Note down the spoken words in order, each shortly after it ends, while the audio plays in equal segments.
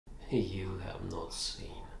You have not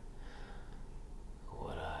seen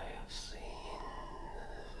what I have seen.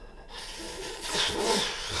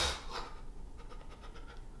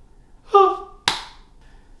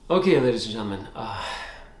 Okay, ladies and gentlemen,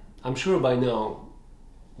 I'm sure by now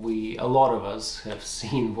a lot of us have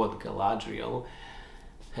seen what Galadriel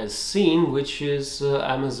has seen, which is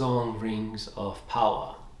Amazon Rings of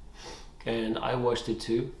Power. And I watched it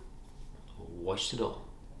too, watched it all,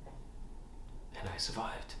 and I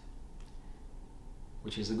survived,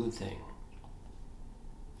 which is a good thing.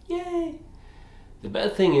 Yay! The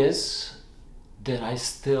bad thing is that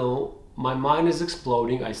my mind is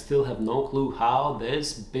exploding. I still have no clue how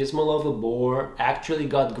this Bismal of a boar actually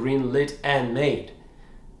got green lit and made.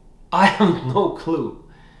 I have no clue.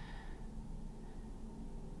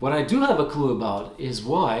 What I do have a clue about is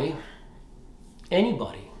why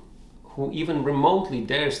anybody who even remotely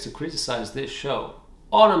dares to criticize this show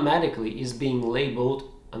automatically is being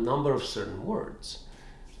labeled a number of certain words,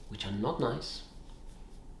 which are not nice,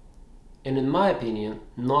 and in my opinion,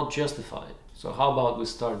 not justified. So how about we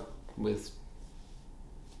start with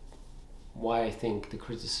why I think the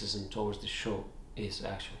criticism towards the show is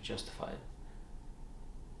actually justified.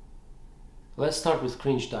 Let's start with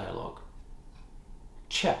cringe dialogue.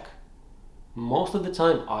 Check. Most of the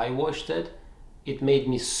time I watched it, it made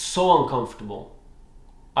me so uncomfortable.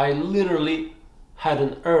 I literally had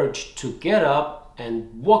an urge to get up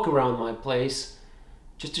and walk around my place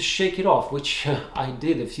just to shake it off, which I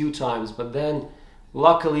did a few times, but then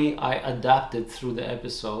luckily I adapted through the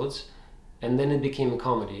episodes and then it became a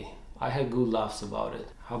comedy. I had good laughs about it.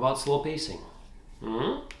 How about slow pacing?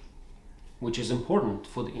 Which is important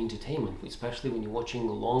for the entertainment, especially when you're watching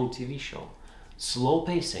a long TV show. Slow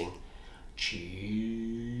pacing.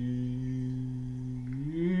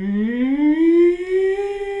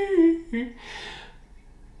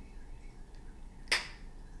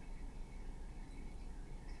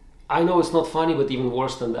 I know it's not funny, but even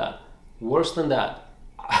worse than that. Worse than that.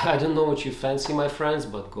 I don't know what you fancy, my friends,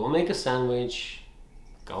 but go make a sandwich,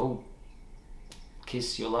 go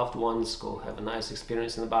kiss your loved ones, go have a nice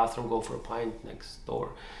experience in the bathroom, go for a pint next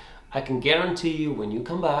door. I can guarantee you when you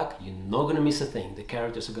come back, you're not going to miss a thing. The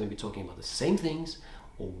characters are going to be talking about the same things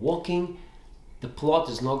or walking. The plot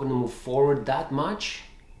is not going to move forward that much.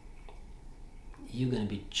 You're going to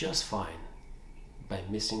be just fine by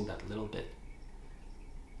missing that little bit.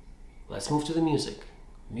 Let's move to the music.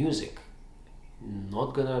 Music.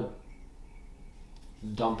 Not going to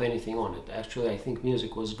dump anything on it. Actually, I think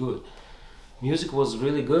music was good. Music was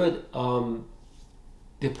really good.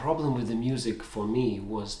 The problem with the music for me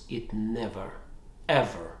was it never,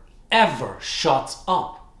 ever, ever shuts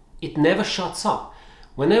up. It never shuts up.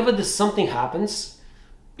 Whenever something happens,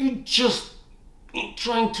 you're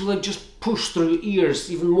trying to just push through your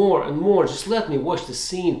ears even more and more. Just let me watch the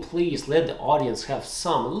scene, please. Let the audience have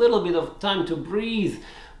a little bit of time to breathe.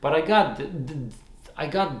 But I got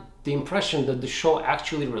the impression that the show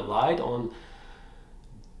actually relied on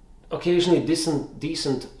occasionally decent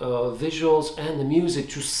visuals and the music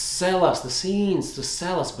to sell us, the scenes to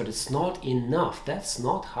sell us, but it's not enough. That's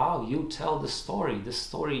not how you tell the story. The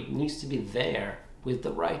story needs to be there with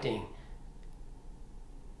the writing.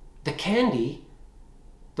 The candy,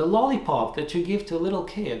 the lollipop that you give to a little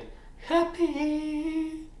kid,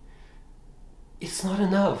 happy, it's not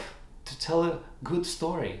enough to tell a good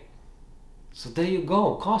story. So there you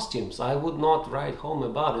go, costumes. I would not write home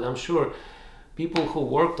about it. I'm sure people who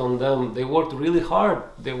worked on them, they worked really hard.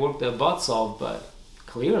 They worked their butts off, but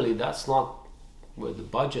clearly that's not where the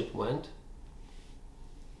budget went.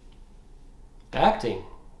 Acting,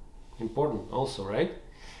 important also, right?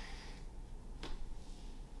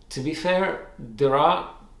 To be fair, there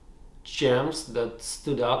are gems that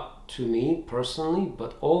stood out to me personally,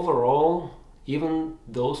 but overall, even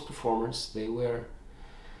those performances,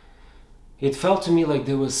 it felt to me like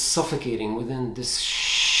they were suffocating within this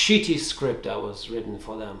shitty script that was written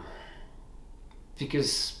for them.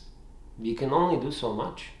 Because you can only do so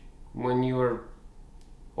much when you're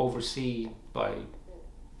overseen by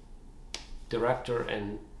director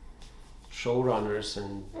and showrunners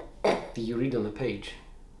and you read on the page,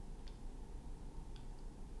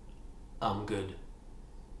 I'm good.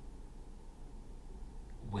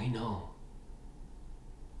 We know.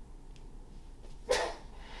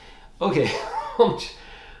 Okay,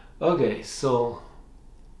 okay, so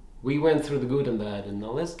we went through the good and bad, and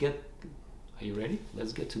now are you ready?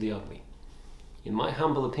 Let's get to the ugly. In my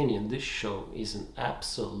humble opinion, this show is an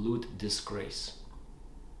absolute disgrace.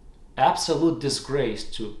 Absolute disgrace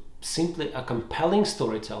to simply a compelling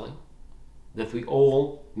storytelling that we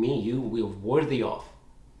all, me, you, we're worthy of.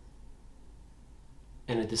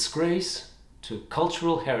 And a disgrace to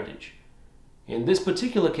cultural heritage. In this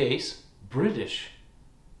particular case, British.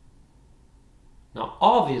 Now,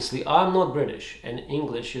 obviously, I'm not British, and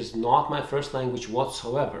English is not my first language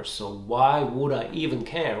whatsoever, so why would I even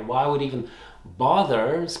care? Why would I even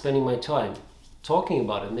bother spending my time talking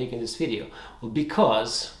about it, making this video? Well,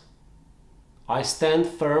 because I stand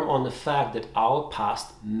firm on the fact that our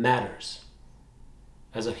past matters.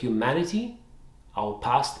 As a humanity, our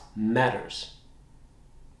past matters.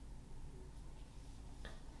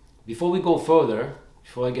 Before we go further,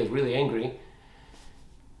 before I get really angry,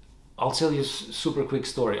 I'll tell you a super quick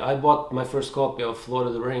story. I bought my first copy of Lord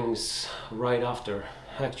of the Rings right after,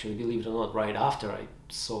 actually, believe it or not, right after I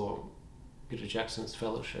saw Peter Jackson's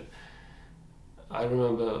Fellowship. I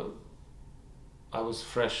remember I was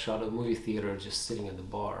fresh out of the movie theater, just sitting at the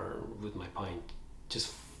bar with my pint,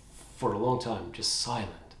 just for a long time, just silent.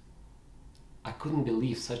 I couldn't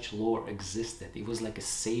believe such lore existed. It was like a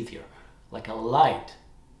savior, like a light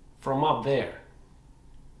from up there.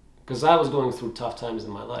 Because I was going through tough times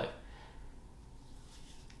in my life.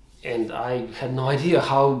 And I had no idea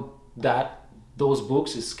how those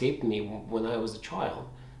books escaped me when I was a child.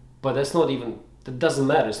 But that doesn't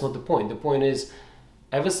matter, it's not the point. The point is,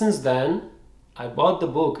 ever since then, I bought the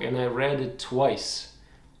book and I read it twice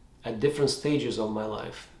at different stages of my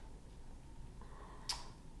life.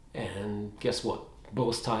 And guess what?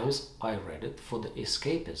 Both times I read it for the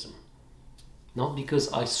escapism. Not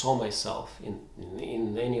because I saw myself in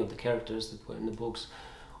any of the characters that were in the books,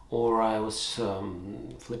 or I was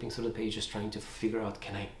flipping through the pages trying to figure out,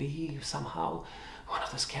 can I be somehow one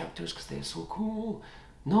of those characters because they're so cool?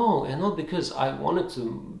 No, and not because I wanted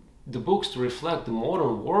the books to reflect the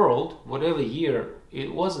modern world, whatever year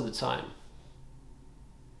it was at the time.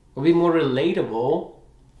 It would be more relatable,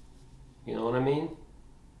 you know what I mean?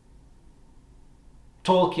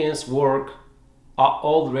 Tolkien's work are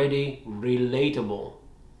already relatable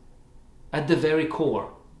at the very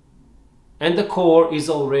core. And the core is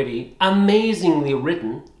already amazingly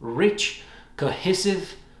written, rich,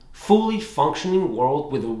 cohesive, fully functioning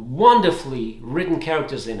world with wonderfully written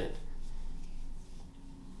characters in it.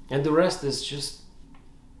 And the rest is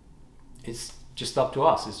it's just up to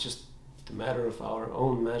us. It's just a matter of our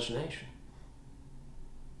own imagination.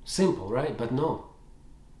 Simple, right? But no.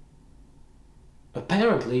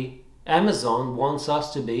 Apparently, Amazon wants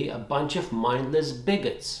us to be a bunch of mindless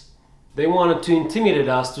bigots. They wanted to intimidate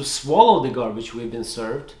us to swallow the garbage we've been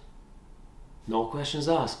served. No questions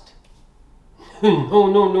asked.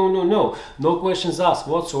 No. No questions asked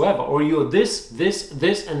whatsoever. Or you're this,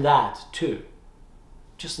 and that too.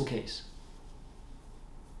 Just in case.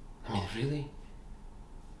 I mean, really?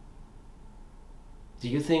 Do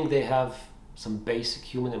you think they have some basic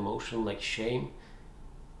human emotion like shame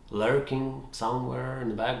lurking somewhere in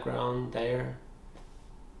the background there?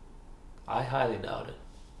 I highly doubt it.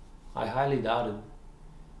 I highly doubt it.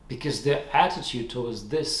 Because their attitude towards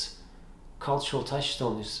this cultural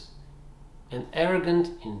touchstone is an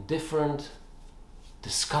arrogant, indifferent,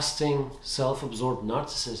 disgusting, self-absorbed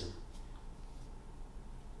narcissism.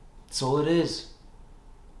 That's all it is.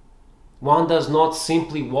 One does not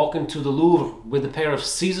simply walk into the Louvre with a pair of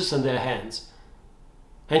scissors in their hands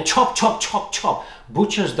and chop,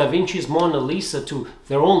 butchers Da Vinci's Mona Lisa to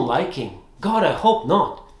their own liking. God, I hope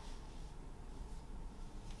not.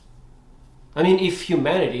 I mean, if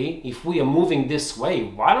we are moving this way,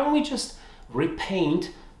 why don't we just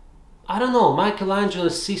repaint, I don't know,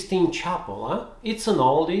 Michelangelo's Sistine Chapel, huh? It's an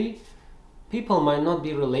oldie. People might not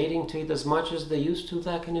be relating to it as much as they used to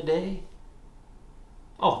back in the day.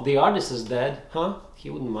 Oh, the artist is dead, huh? He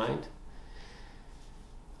wouldn't mind.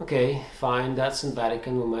 Okay, fine, that's in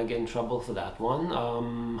Vatican, we might get in trouble for that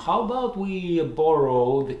one. How about we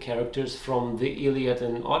borrow the characters from the Iliad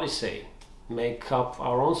and Odyssey? Make up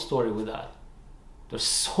our own story with that. There's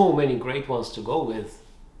so many great ones to go with.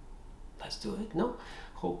 Let's do it, no?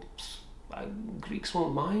 Hope Greeks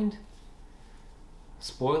won't mind.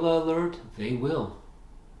 Spoiler alert, they will.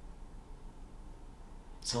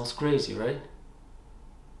 Sounds crazy, right?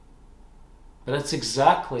 But that's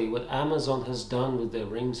exactly what Amazon has done with their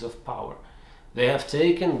rings of power. They have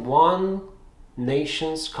taken one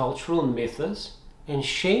nation's cultural mythos and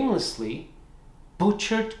shamelessly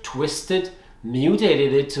butchered, twisted,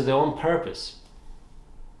 mutated it to their own purpose.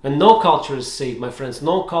 And no culture is safe, my friends.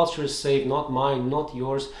 No culture is safe, not mine, not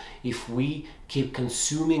yours, if we keep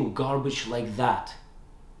consuming garbage like that.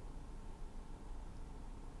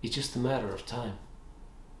 It's just a matter of time.